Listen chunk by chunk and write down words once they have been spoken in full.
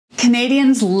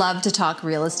Canadians love to talk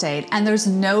real estate, and there's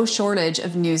no shortage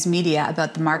of news media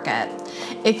about the market.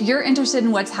 If you're interested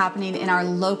in what's happening in our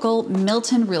local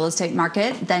Milton real estate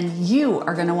market, then you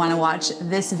are going to want to watch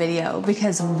this video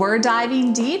because we're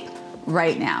diving deep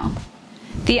right now.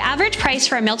 The average price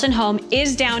for a Milton home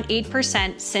is down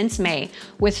 8% since May,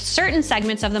 with certain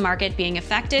segments of the market being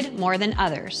affected more than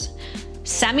others.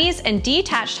 Semis and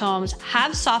detached homes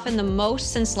have softened the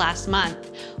most since last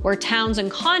month, where towns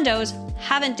and condos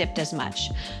haven't dipped as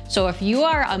much. So if you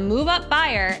are a move-up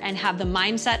buyer and have the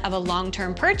mindset of a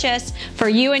long-term purchase for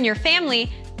you and your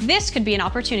family, this could be an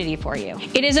opportunity for you.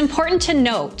 It is important to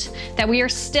note that we are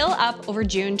still up over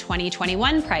June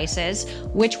 2021 prices,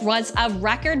 which was a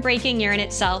record-breaking year in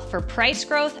itself for price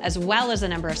growth as well as the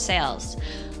number of sales.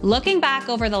 Looking back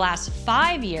over the last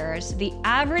 5 years, the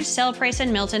average sale price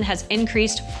in Milton has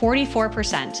increased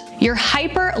 44%. Your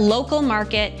hyper-local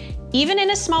market, even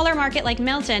in a smaller market like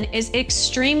Milton, is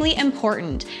extremely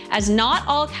important as not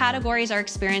all categories are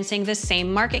experiencing the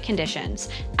same market conditions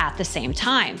at the same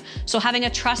time. So having a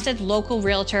trusted local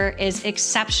realtor is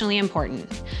exceptionally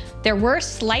important. There were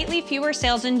slightly fewer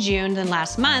sales in June than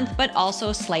last month, but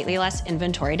also slightly less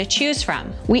inventory to choose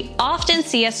from. We often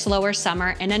see a slower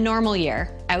summer in a normal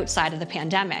year outside of the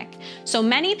pandemic. So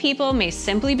many people may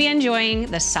simply be enjoying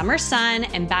the summer sun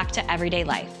and back to everyday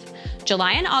life.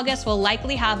 July and August will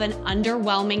likely have an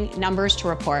underwhelming numbers to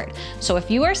report. So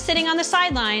if you are sitting on the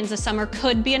sidelines, the summer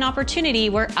could be an opportunity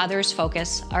where others'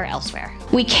 focus are elsewhere.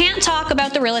 We can't talk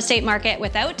about the real estate market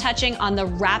without touching on the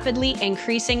rapidly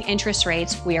increasing interest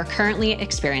rates we are currently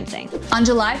experiencing. On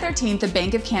July 13th, the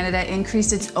Bank of Canada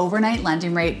increased its overnight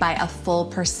lending rate by a full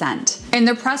percent. In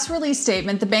their press release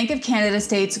statement, the Bank of Canada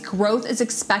states growth is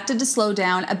expected to slow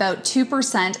down about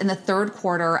 2% in the third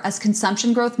quarter as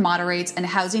consumption growth moderates and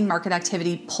housing market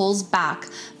activity pulls back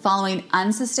following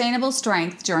unsustainable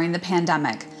strength during the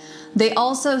pandemic. They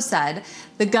also said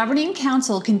the Governing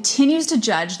Council continues to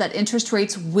judge that interest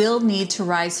rates will need to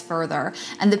rise further,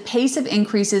 and the pace of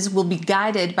increases will be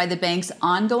guided by the bank's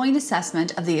ongoing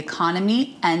assessment of the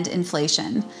economy and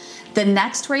inflation. The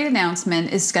next rate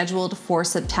announcement is scheduled for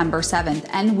September 7th,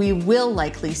 and we will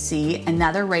likely see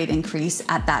another rate increase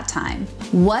at that time.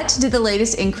 What did the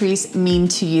latest increase mean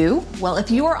to you? Well,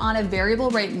 if you are on a variable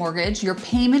rate mortgage, your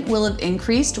payment will have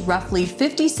increased roughly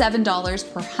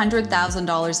 $57 per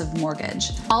 $100,000 of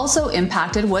mortgage. Also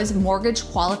impacted was mortgage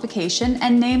qualification,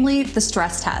 and namely the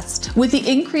stress test. With the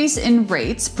increase in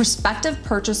rates, prospective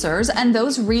purchasers and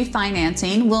those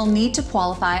refinancing will need to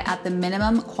qualify at the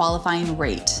minimum qualifying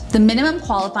rate. The minimum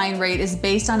qualifying rate is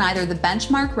based on either the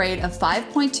benchmark rate of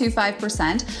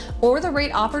 5.25% or the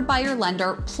rate offered by your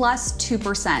lender plus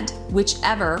 2%,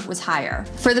 whichever was higher.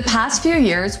 For the past few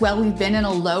years, well, we've been in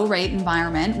a low rate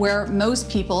environment where most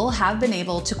people have been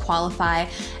able to qualify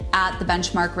at the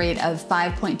benchmark rate of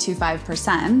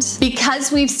 5.25%.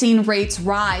 Because we've seen rates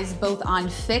rise both on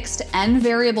fixed and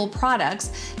variable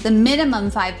products, the minimum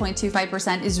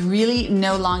 5.25% is really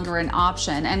no longer an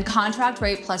option, and contract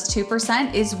rate plus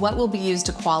 2% is what will be used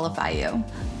to qualify you.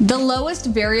 The lowest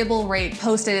variable rate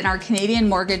posted in our Canadian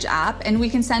mortgage app, and we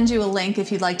can send you a link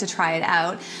if you'd like to try it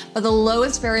out, but the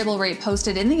lowest variable rate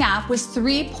posted in the app was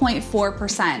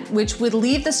 3.4%, which would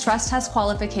leave the stress test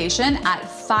qualification at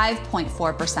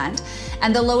 5.4%.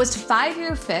 And the lowest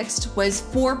 5-year fixed was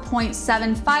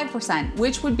 4.75%,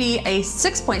 which would be a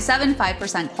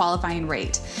 6.75% qualifying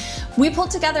rate. We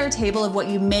pulled together a table of what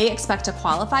you may expect to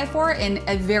qualify for in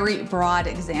a very broad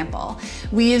example.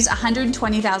 We used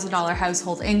 $120,000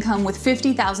 household income with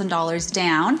 $50,000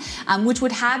 down, which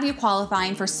would have you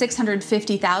qualifying for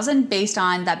 $650,000 based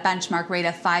on that benchmark rate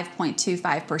of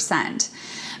 5.25%.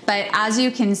 But as you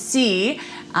can see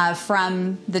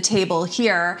from the table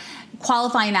here,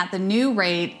 qualifying at the new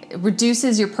rate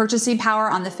reduces your purchasing power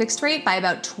on the fixed rate by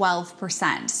about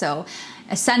 12%. So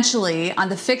essentially, on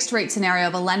the fixed rate scenario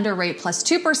of a lender rate plus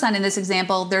 2% in this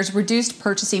example, there's reduced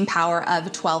purchasing power of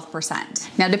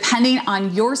 12%. Now, depending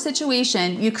on your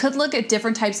situation, you could look at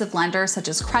different types of lenders such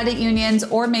as credit unions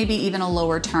or maybe even a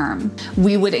lower term.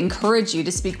 We would encourage you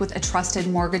to speak with a trusted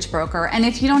mortgage broker, and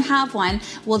if you don't have one,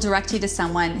 we'll direct you to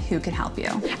someone who can help you.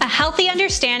 A healthy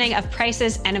understanding of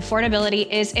prices and affordability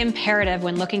is imperative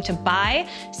when looking to buy,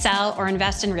 sell, or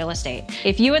invest in real estate.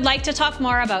 If you would like to talk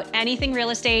more about anything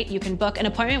real estate, you can book an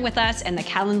appointment with us in the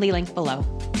Calendly link below.